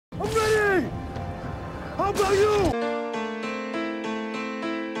about you?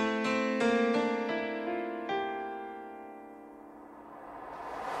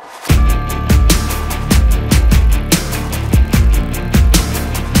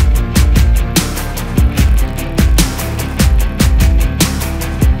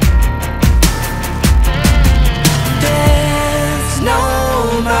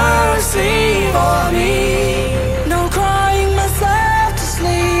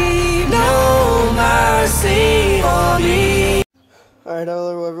 Alright,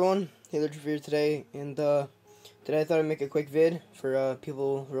 hello everyone, Taylor here today, and today I thought I'd make a quick vid for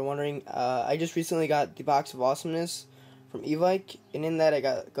people who are wondering. I just recently got the box of awesomeness from Evike, and in that I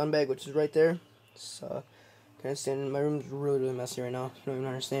got a gun bag, which is right there. So, kind of standing, my room's really messy right now, you don't even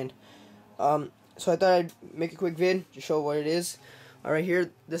understand. So I thought I'd make a quick vid to show what it is. Alright,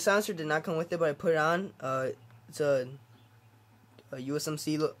 here, the silencer did not come with it, but I put it on. It's a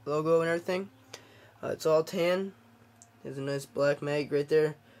USMC logo and everything. It's all tan. There's a nice black mag right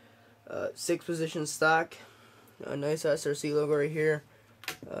there. 6 position stock. A nice SRC logo right here.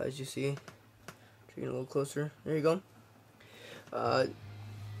 As you see. Taking a little closer. There you go.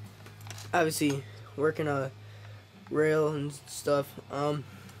 Obviously, working a rail and stuff.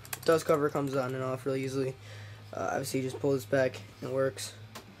 Dust cover comes on and off really easily. Obviously, you just pull this back and it works.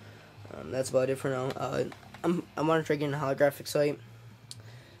 That's about it for now. I want to try getting a holographic sight.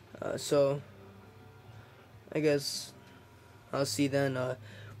 So, I guess I'll see then, but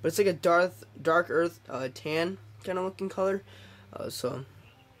it's like a dark earth tan kind of looking color. So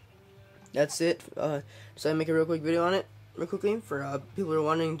that's it. So I make a real quick video on it real quickly for people who are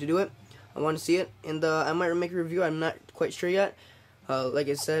wanting to do it. I want to see it, and I might make a review. I'm not quite sure yet. Like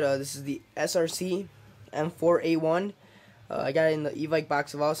I said, this is the SRC M4A1. I got it in the Evike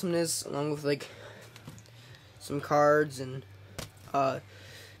box of awesomeness along with like some cards and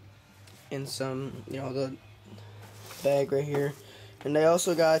some, you know, the bag right here, and I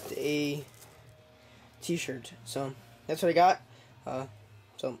also got a t-shirt. So that's what I got.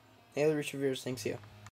 So Taylor Reviewers, thanks you.